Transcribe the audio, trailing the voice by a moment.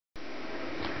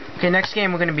Okay, next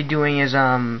game we're going to be doing is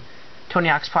Tony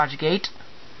Hawk's Project 8.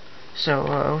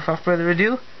 So without further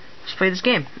ado, let's play this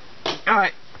game.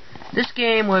 Alright, this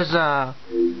game was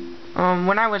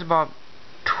when I was about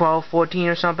 12, 14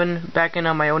 or something, back in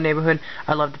my old neighborhood.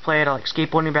 I loved to play it. I liked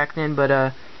skateboarding back then, but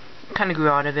kind of grew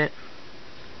out of it.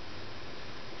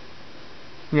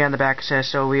 Yeah, on the back it says,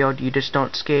 so you just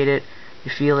don't skate it,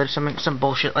 you feel it, some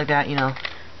bullshit like that, you know,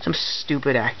 some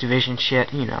stupid Activision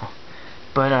shit, you know.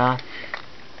 But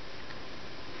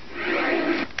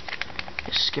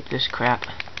just skip this crap.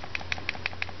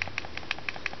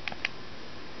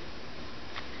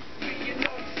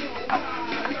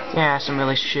 Yeah, some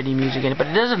really shitty music in it, but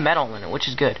it does have metal in it, which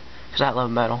is good, because I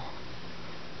love metal.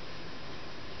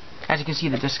 As you can see,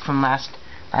 the disc from last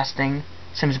thing,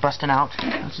 Sims busting out.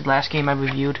 That's the last game I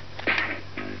reviewed.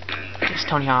 It's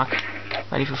Tony Hawk,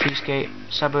 ready for free skate,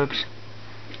 suburbs.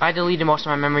 I deleted most of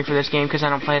my memory for this game because I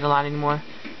don't play it a lot anymore.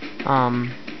 I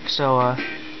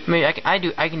mean,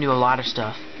 I can do a lot of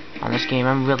stuff on this game.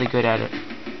 I'm really good at it.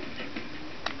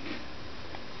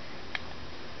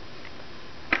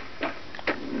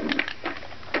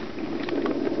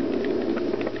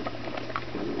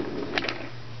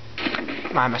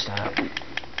 I messed that up.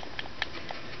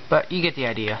 But you get the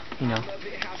idea, you know.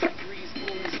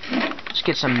 Let's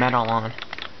get some metal on.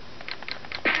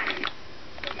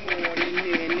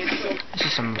 This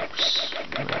is some...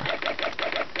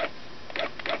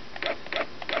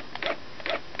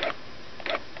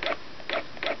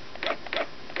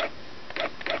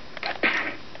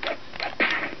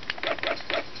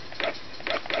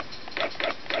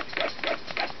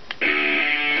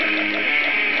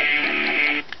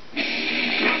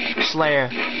 Slayer,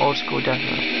 old school,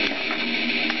 definitely.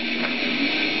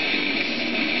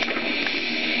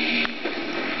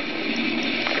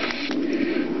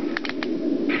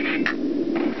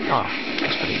 Oh,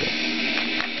 that's pretty good.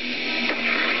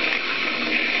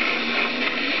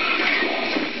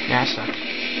 Yeah, that sucks.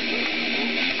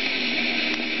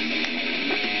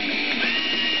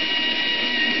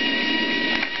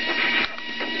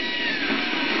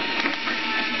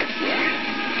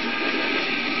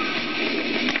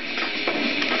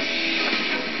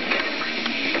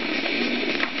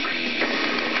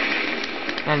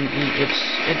 And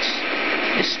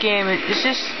this game, it's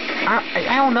just,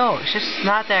 I don't know, it's just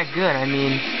not that good. I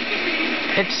mean,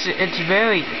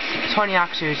 Tony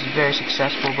Hawk series is very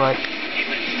successful, but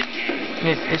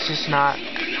it's just not,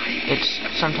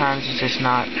 sometimes it's just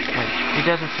not, like, it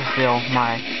doesn't fulfill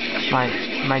my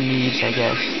needs, I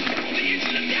guess.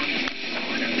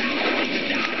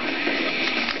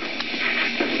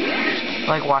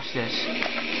 Like, watch this.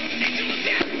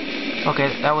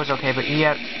 Okay, that was okay, but you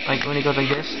have, like, when it goes like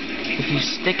this, if you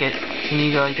stick it, and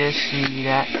you go like this, and you do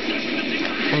that,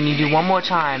 and you do one more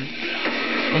time,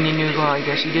 and then you go like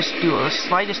this, you just do a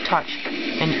slightest touch,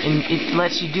 and it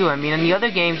lets you do it. I mean, in the other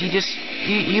games,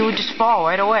 you would just fall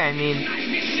right away. I mean,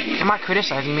 I'm not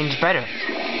criticizing, I mean, it's better.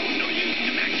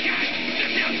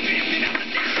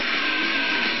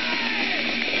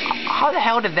 How the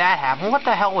hell did that happen? What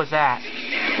the hell was that?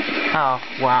 Oh,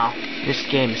 wow, this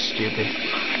game is stupid.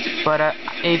 But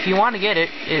if you want to get it,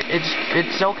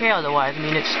 it's okay otherwise. I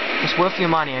mean, it's worth your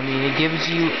money. I mean, it gives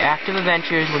you active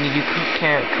adventures when you do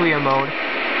career mode.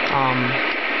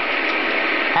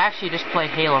 I actually just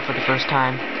played Halo for the first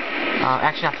time.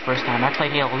 Actually, not the first time. I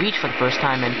played Halo Reach for the first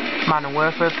time, and Modern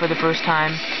Warfare for the first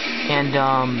time, and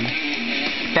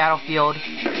Battlefield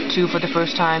 2 for the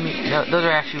first time. Those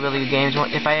are actually really good games.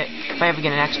 If I ever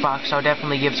get an Xbox, I'll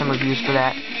definitely give some reviews for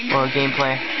that, or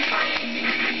gameplay.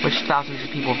 Which thousands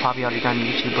of people have probably already done on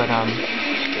YouTube, but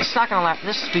it's not gonna last.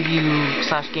 This review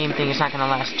 / game thing is not gonna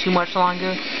last too much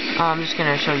longer. I'm just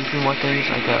gonna show you a few more things,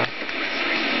 like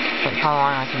how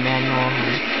long I can manual,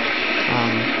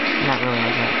 and not really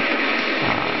like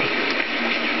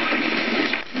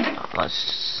that.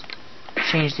 Let's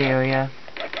change the area.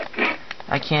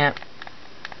 I can't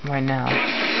right now.